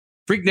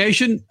Freak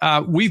Nation,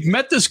 we've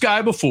met this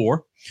guy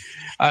before.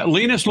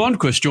 Linus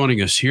Lundqvist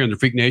joining us here in the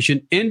Freak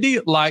Nation, Indy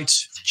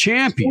Lights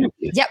champion.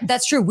 Yep,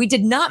 that's true. We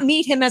did not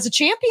meet him as a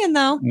champion,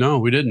 though. No,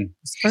 we didn't.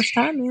 It's the first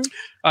time,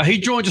 man. He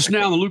joins us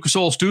now in the Lucas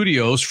Oil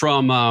Studios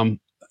from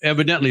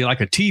evidently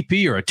like a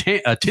teepee or a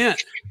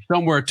tent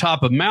somewhere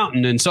atop a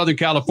mountain in Southern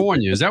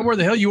California. Is that where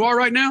the hell you are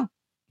right now?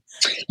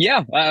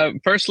 Yeah.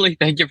 Firstly,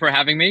 thank you for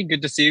having me.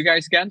 Good to see you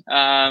guys again.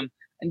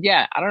 And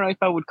yeah, I don't know if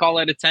I would call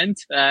it a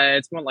tent.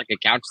 It's more like a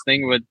couch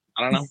thing with,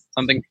 I don't know,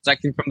 something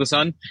protecting from the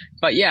sun.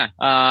 But yeah,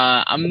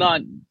 I'm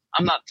not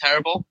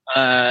terrible.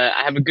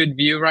 I have a good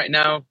view right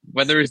now.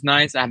 Weather is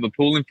nice. I have a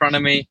pool in front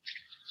of me.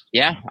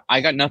 Yeah, I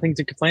got nothing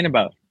to complain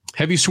about.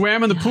 Have you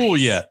swam in the pool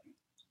yet?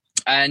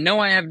 No,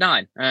 I have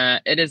not.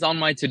 It is on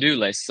my to-do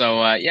list.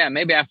 So yeah,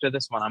 maybe after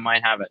this one, I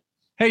might have it.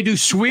 Hey, do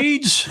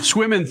Swedes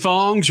swim in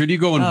thongs or do you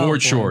go in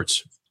board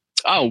shorts?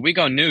 Oh, we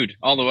go nude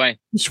all the way.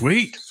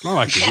 Sweet. I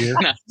like to hear.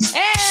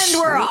 And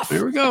we're off.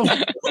 There we go.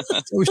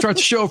 We start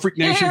the show, Freak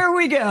Nation. Here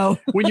we go.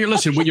 When you're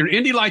an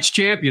Indy Lights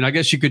champion, I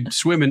guess you could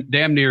swim in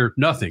damn near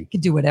nothing. You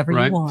can do whatever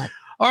you want.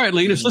 All right,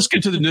 Linus, let's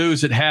get to the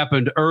news that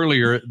happened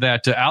earlier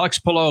that Alex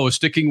Palou is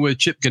sticking with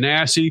Chip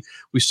Ganassi.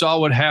 We saw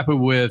what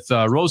happened with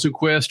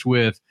Rosenqvist,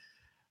 with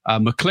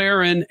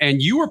McLaren,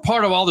 and you were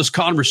part of all this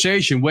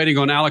conversation waiting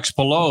on Alex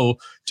Palou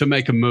to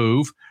make a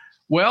move.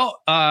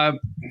 Well,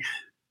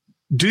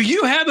 do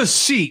you have a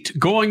seat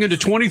going into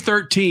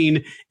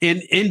 2013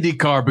 in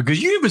IndyCar?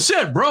 Because you even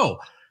said, bro,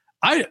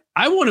 I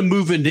want to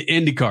move into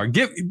IndyCar.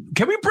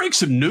 Can we break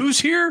some news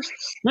here,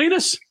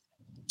 Linus?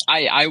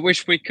 I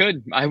wish we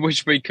could.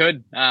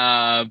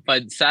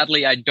 But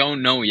sadly, I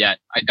don't know yet.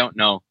 I don't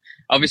know.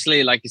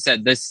 Obviously, like you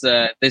said, this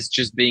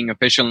just being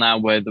official now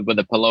with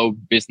the Palou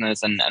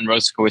business and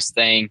Rosenqvist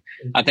staying.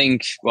 I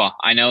think. Well,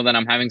 I know that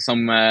I'm having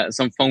some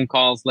phone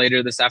calls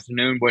later this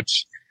afternoon,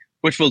 which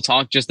we'll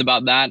talk just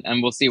about that,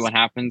 and we'll see what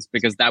happens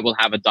because that will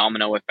have a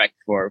domino effect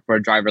for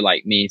a driver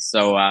like me.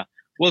 So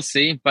we'll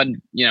see. But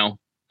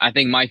I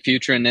think my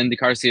future in the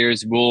IndyCar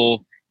series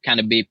will kind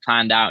of be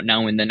planned out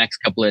now in the next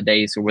couple of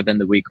days or within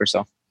the week or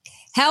so.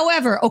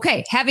 However,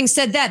 okay, having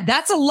said that,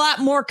 that's a lot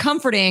more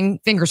comforting,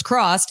 fingers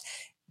crossed,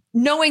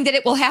 knowing that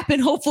it will happen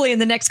hopefully in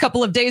the next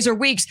couple of days or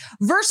weeks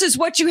versus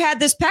what you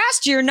had this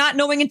past year, not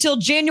knowing until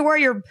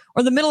January or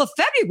the middle of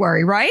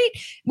February, right?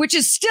 Which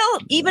is still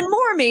even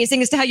more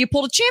amazing as to how you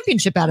pulled a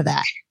championship out of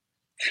that.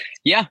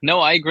 Yeah, no,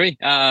 I agree.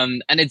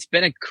 And it's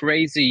been a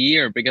crazy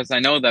year because I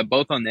know that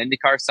both on the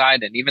IndyCar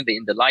side and even the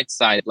Indy Lights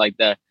side, like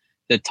the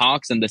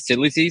talks and the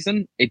silly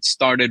season, it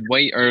started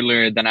way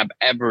earlier than I've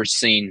ever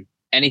seen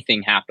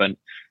anything happen.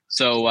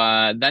 So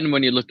then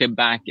when you look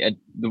back at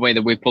the way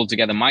that we pulled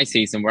together my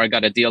season, where I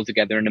got a deal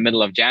together in the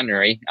middle of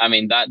January, I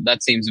mean,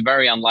 that seems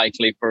very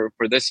unlikely for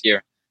this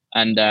year.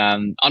 And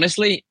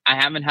honestly, I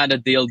haven't had a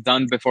deal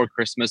done before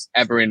Christmas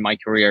ever in my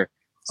career.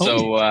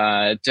 So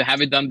to have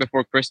it done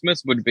before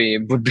Christmas would be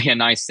a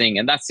nice thing.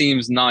 And that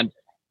seems not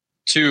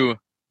too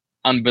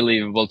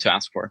unbelievable to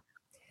ask for.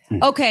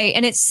 Okay,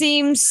 and it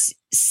seems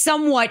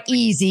somewhat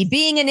easy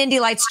being an Indy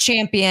Lights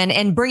champion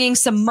and bringing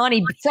some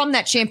money from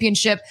that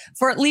championship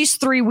for at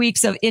least 3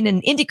 weeks in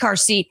an IndyCar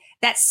seat.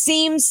 That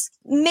seems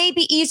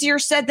maybe easier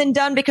said than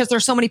done because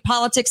there's so many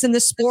politics in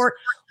this sport.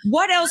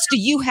 What else do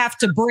you have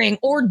to bring,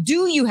 or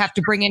do you have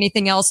to bring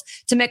anything else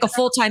to make a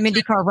full-time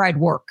IndyCar ride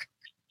work?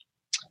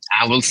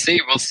 We'll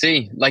see.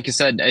 Like you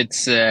said,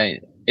 it's a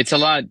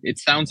lot. It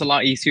sounds a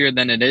lot easier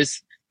than it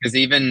is. Because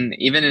even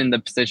in the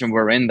position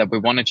we're in, that we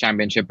won a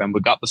championship and we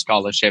got the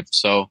scholarship.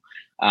 So,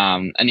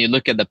 and you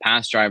look at the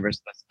past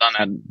drivers that's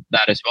done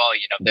that as well.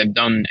 They've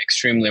done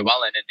extremely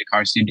well in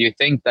IndyCar. So, do you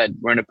think that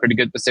we're in a pretty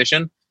good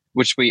position?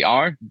 Which we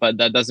are, but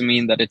that doesn't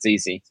mean that it's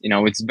easy.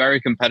 It's very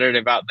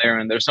competitive out there,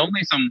 and there's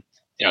only some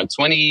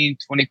 20,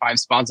 25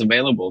 spots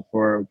available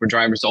for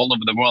drivers all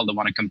over the world that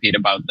want to compete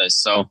about this.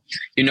 So,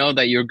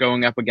 that you're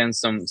going up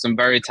against some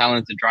very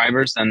talented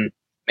drivers and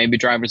maybe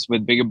drivers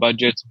with bigger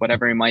budgets,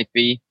 whatever it might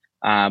be.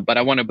 But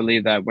I want to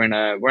believe that we're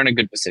in a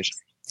good position.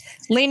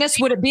 Linus,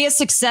 would it be a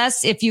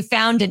success if you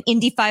found an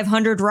Indy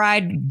 500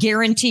 ride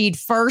guaranteed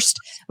first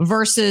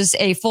versus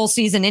a full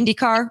season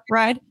IndyCar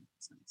ride?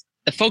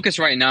 The focus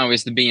right now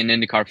is to be in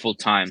IndyCar full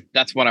time.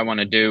 That's what I want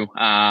to do.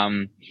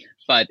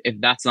 But if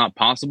that's not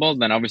possible,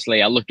 then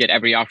obviously I look at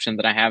every option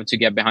that I have to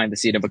get behind the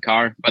seat of a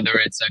car, whether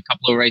it's a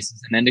couple of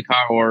races in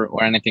IndyCar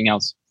or anything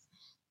else.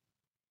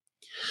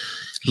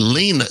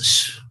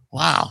 Linus.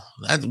 Wow.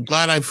 I'm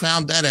glad I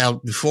found that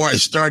out before I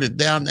started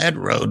down that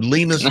road.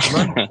 Linus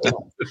Lundqvist,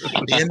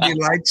 the Indy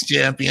Lights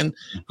champion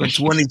for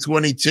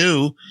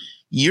 2022.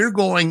 You're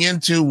going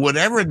into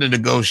whatever the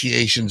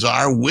negotiations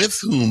are with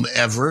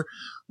whomever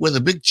with a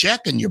big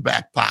check in your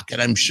back pocket.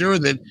 I'm sure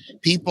that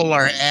people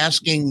are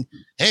asking,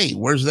 hey,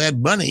 where's that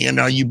money? And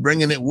are you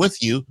bringing it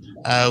with you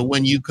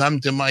when you come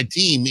to my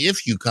team,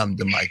 if you come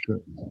to my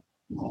team?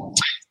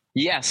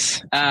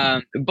 Yes.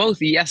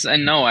 Both yes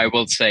and no, I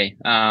will say.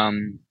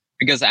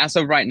 Because as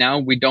of right now,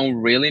 we don't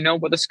really know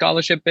what the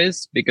scholarship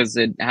is because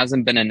it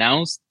hasn't been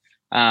announced.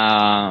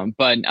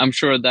 But I'm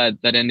sure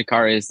that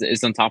IndyCar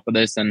is on top of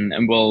this, and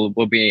we'll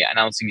be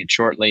announcing it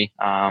shortly.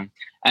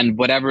 And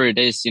whatever it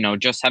is,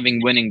 just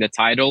winning the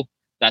title,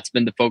 that's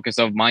been the focus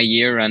of my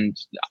year. And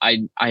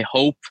I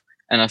hope,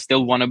 and I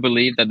still want to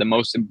believe, that the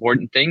most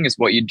important thing is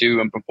what you do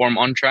and perform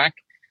on track.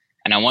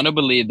 And I want to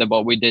believe that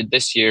what we did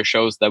this year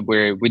shows that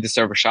we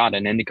deserve a shot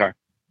in IndyCar.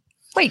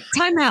 Wait,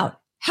 time out.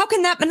 How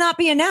can that not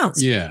be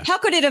announced? Yeah. How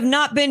could it have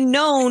not been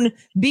known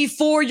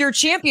before your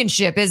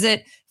championship? Is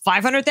it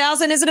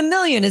 500,000? Is it $1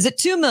 million? Is it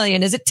 2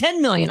 million? Is it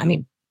 10 million? I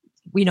mean,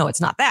 we know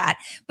it's not that,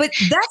 but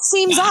that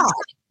seems odd.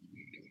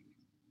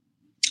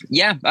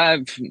 Yeah,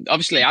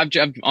 obviously,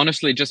 I've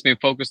honestly just been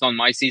focused on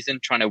my season,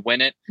 trying to win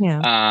it.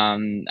 Yeah.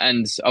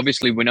 And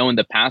obviously, we know in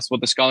the past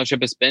what the scholarship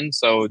has been,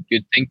 so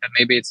you'd think that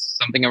maybe it's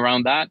something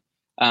around that.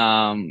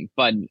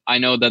 But I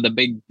know that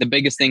the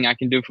biggest thing I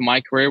can do for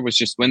my career was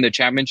just win the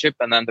championship,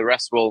 and then the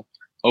rest will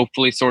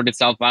hopefully sort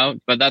itself out.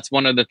 But that's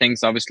one of the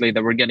things, obviously,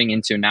 that we're getting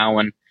into now,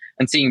 and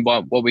seeing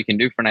what we can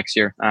do for next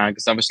year,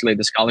 because obviously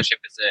the scholarship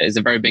is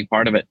a very big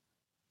part of it.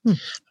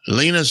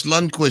 Linus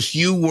Lundqvist,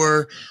 you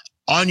were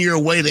on your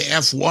way to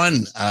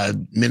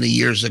F1 many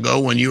years ago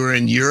when you were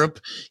in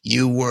Europe.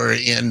 You were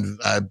in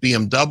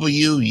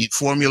BMW,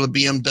 Formula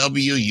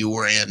BMW. You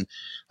were in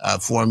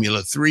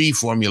Formula 3,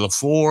 Formula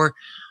 4.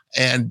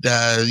 And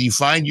you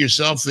find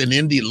yourself in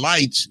Indy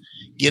Lights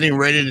getting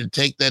ready to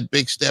take that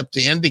big step to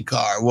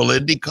IndyCar. Will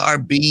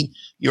IndyCar be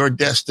your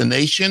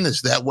destination?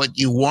 Is that what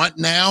you want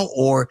now?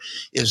 Or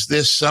is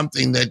this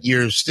something that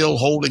you're still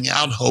holding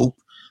out hope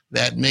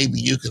that maybe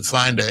you can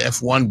find a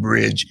F1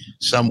 bridge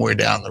somewhere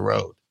down the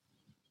road?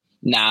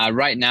 Nah,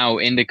 right now,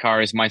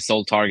 IndyCar is my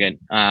sole target.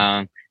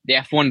 The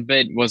F1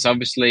 bit was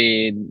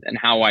obviously and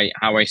how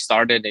I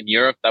started in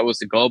Europe. That was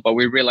the goal, but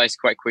we realized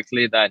quite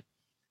quickly that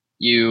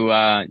you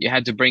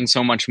had to bring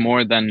so much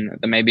more than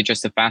maybe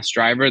just a fast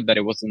driver, that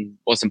it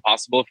wasn't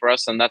possible for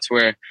us. And that's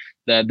where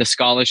the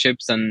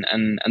scholarships and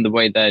the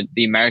way that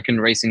the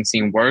American racing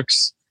scene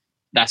works,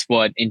 that's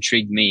what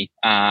intrigued me.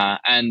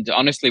 And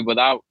honestly,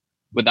 without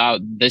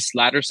this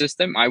ladder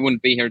system, I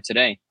wouldn't be here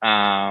today.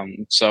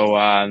 So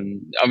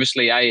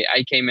obviously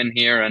I came in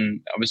here and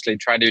obviously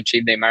tried to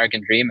achieve the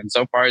American dream. And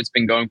so far it's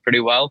been going pretty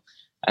well.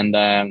 And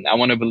I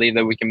want to believe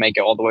that we can make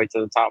it all the way to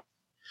the top.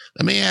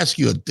 Let me ask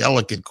you a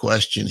delicate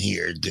question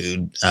here,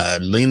 dude.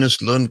 Linus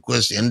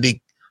Lundqvist,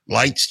 Indy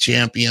Lights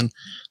champion,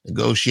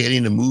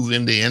 negotiating to move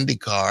into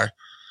IndyCar.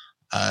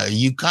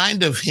 You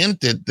kind of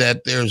hinted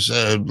that there's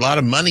a lot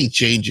of money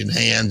changing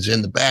hands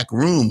in the back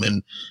room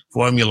in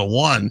Formula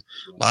One,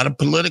 a lot of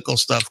political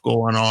stuff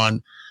going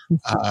on.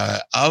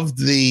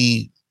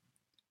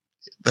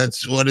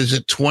 That's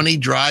 20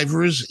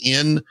 drivers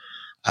in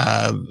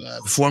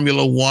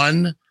Formula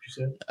One.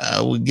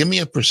 Give me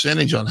a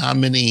percentage on how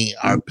many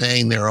are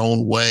paying their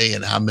own way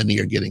and how many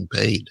are getting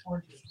paid.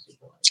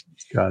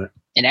 Got it.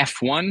 In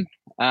F1,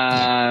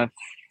 I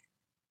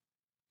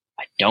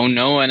don't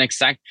know an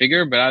exact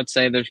figure, but I'd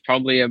say there's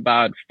probably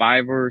about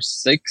 5 or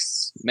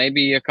 6,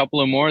 maybe a couple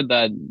of more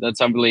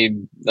that's I believe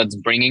that's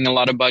bringing a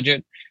lot of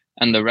budget,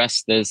 and the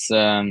rest is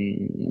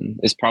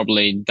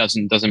probably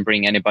doesn't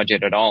bring any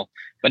budget at all.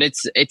 But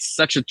it's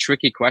such a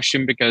tricky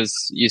question, because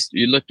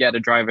you look at a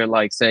driver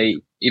like, say,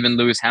 even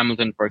Lewis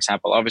Hamilton, for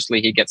example.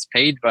 Obviously he gets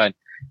paid, but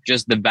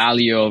just the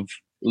value of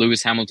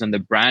Lewis Hamilton, the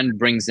brand,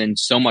 brings in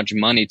so much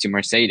money to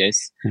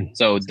Mercedes.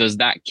 So does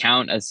that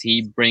count as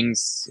he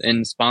brings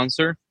in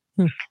sponsor?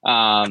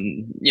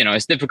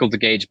 It's difficult to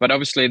gauge, but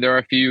obviously there are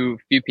a few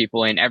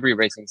people in every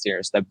racing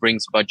series that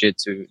brings budget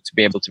to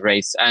be able to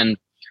race. And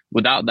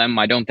without them,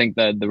 I don't think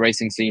that the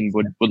racing scene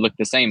would look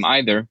the same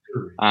either.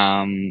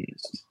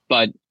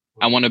 But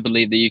I want to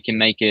believe that you can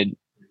make it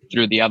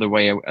through the other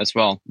way as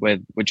well,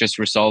 with just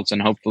results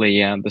and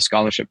hopefully the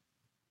scholarship.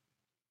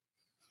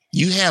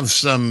 You have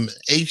some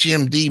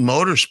HMD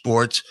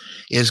Motorsports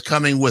is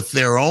coming with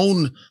their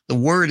own, the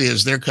word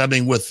is they're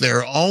coming with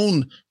their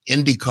own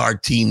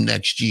IndyCar team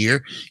next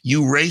year.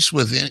 You race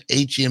with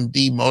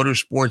HMD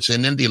Motorsports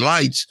and Indy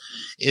Lights.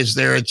 Is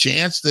there a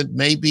chance that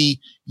maybe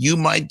you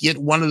might get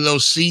one of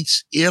those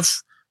seats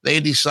if they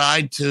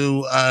decide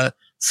to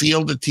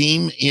field a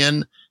team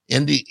in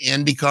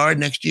IndyCar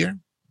next year?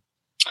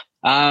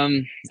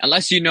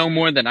 Unless you know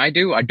more than I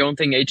do, I don't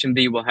think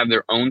HMD will have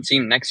their own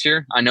team next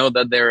year. I know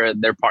that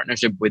their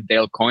partnership with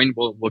Dale Coyne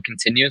will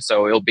continue,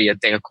 so it'll be a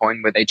Dale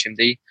Coyne with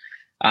HMD,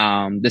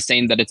 the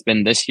same that it's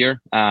been this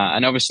year.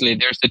 And obviously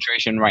their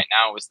situation right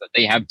now is that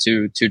they have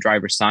two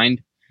drivers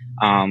signed.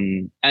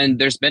 And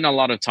there's been a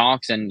lot of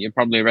talks, and you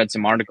probably read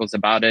some articles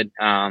about it,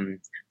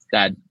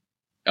 that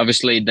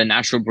obviously the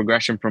natural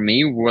progression for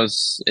me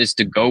is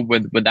to go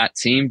with that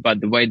team. But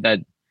the way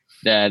that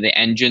the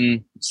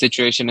engine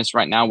situation is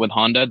right now with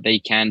Honda, they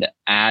can't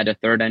add a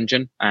third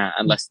engine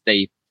unless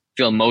they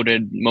feel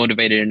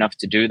motivated enough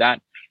to do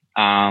that.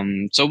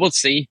 So we'll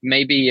see.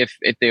 Maybe if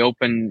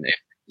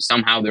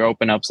somehow they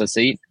open up a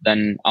seat,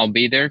 then I'll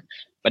be there.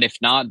 But if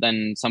not,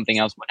 then something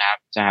else would have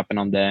to happen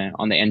on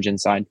the engine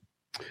side.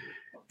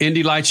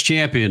 Indy Lights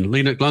champion,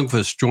 Lena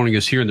Lundqvist, joining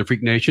us here in the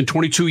Freak Nation.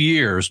 22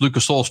 years,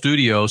 Lucas Oil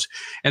Studios.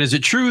 And is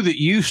it true that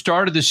you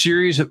started the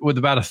series with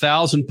about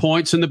 1,000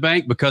 points in the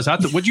bank? Because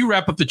would you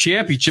wrap up the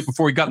championship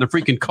before you got in the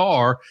freaking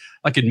car,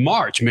 like in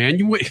March, man?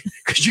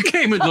 Because you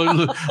came in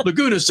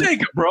Laguna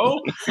Seca, bro.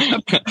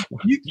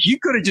 You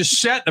could have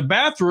just sat in the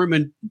bathroom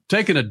and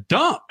taken a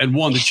dump and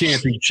won the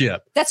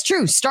championship. That's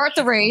true. Start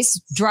the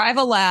race, drive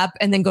a lap,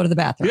 and then go to the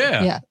bathroom.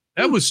 Yeah.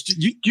 That was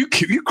you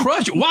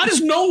crushed it. Why does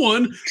no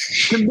one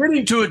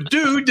committing to a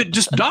dude that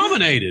just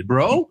dominated,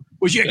 bro?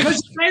 Was you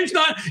because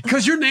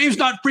your name's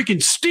not freaking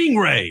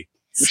Stingray.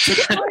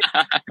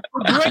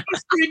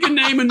 Greatest freaking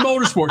name in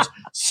motorsports.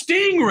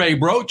 Stingray,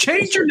 bro.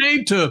 Change your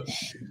name to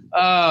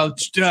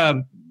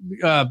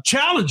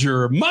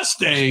Challenger or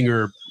Mustang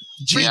or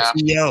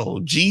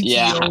GTO.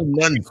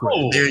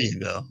 Lundqvist. There you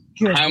go.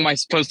 How am I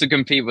supposed to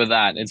compete with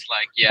that? It's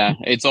like,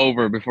 it's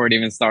over before it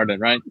even started,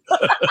 right?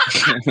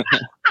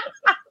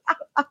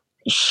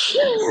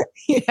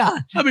 Yeah.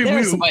 I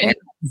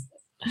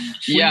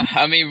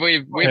mean,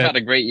 we've had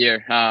a great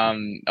year.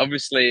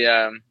 Obviously,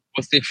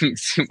 we'll see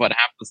what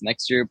happens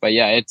next year. But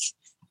yeah,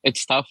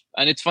 it's tough.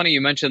 And it's funny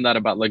you mentioned that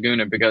about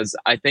Laguna, because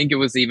I think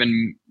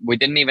we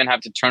didn't even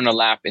have to turn a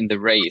lap in the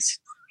race,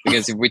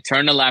 because if we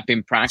turn a lap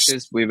in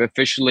practice, we've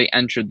officially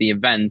entered the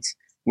event,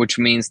 which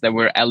means that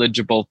we're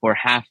eligible for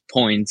half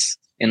points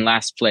in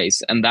last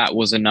place. And that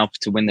was enough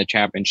to win the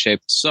championship.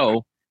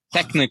 So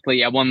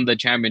technically, I won the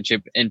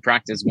championship in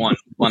practice one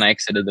when I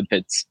exited the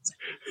pits.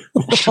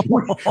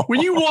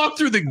 When you walked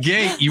through the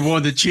gate, you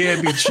won the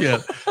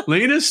championship.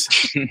 Linus?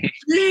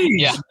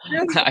 Yeah,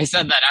 I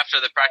said that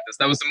after the practice.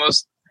 That was the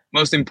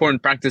most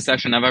important practice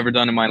session I've ever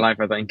done in my life,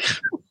 I think.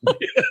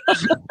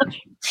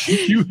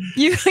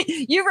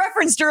 You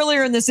referenced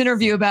earlier in this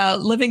interview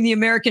about living the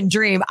American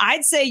dream.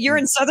 I'd say you're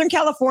in Southern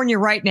California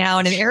right now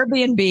in an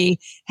Airbnb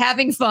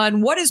having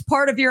fun. What is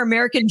part of your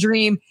American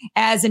dream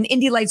as an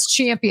Indy Lights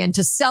champion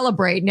to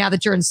celebrate now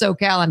that you're in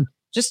SoCal and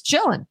just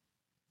chilling?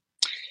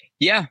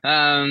 Yeah,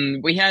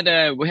 we had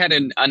a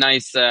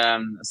nice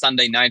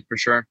Sunday night for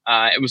sure.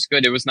 It was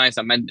good. It was nice.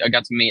 I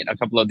got to meet a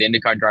couple of the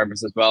IndyCar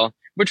drivers as well,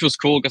 which was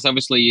cool because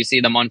obviously you see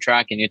them on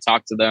track and you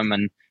talk to them,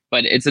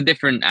 but it's a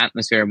different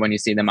atmosphere when you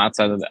see them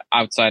outside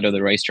of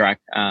the racetrack.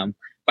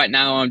 Right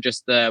now, I'm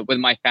just with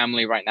my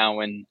family right now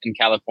in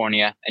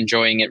California,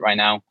 enjoying it right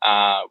now.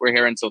 We're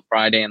here until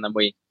Friday, and then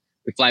we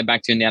fly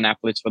back to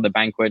Indianapolis for the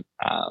banquet.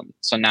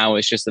 So now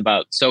it's just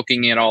about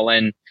soaking it all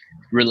in,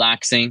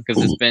 relaxing,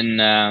 because it's been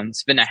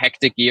a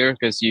hectic year,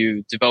 because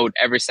you devote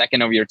every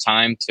second of your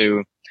time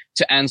to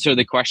answer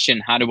the question,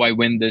 how do I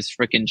win this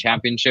freaking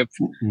championship?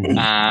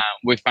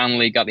 We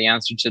finally got the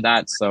answer to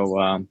that.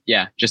 So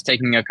just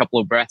taking a couple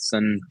of breaths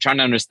and trying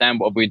to understand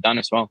what we've done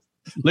as well.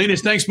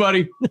 Linus, thanks,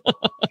 buddy. All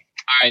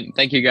right,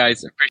 thank you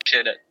guys,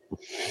 appreciate it.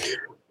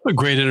 A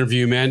great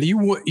interview, man.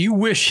 You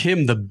wish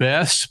him the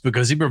best,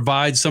 because he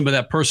provides some of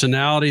that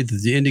personality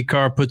that the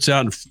IndyCar puts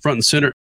out in front and center.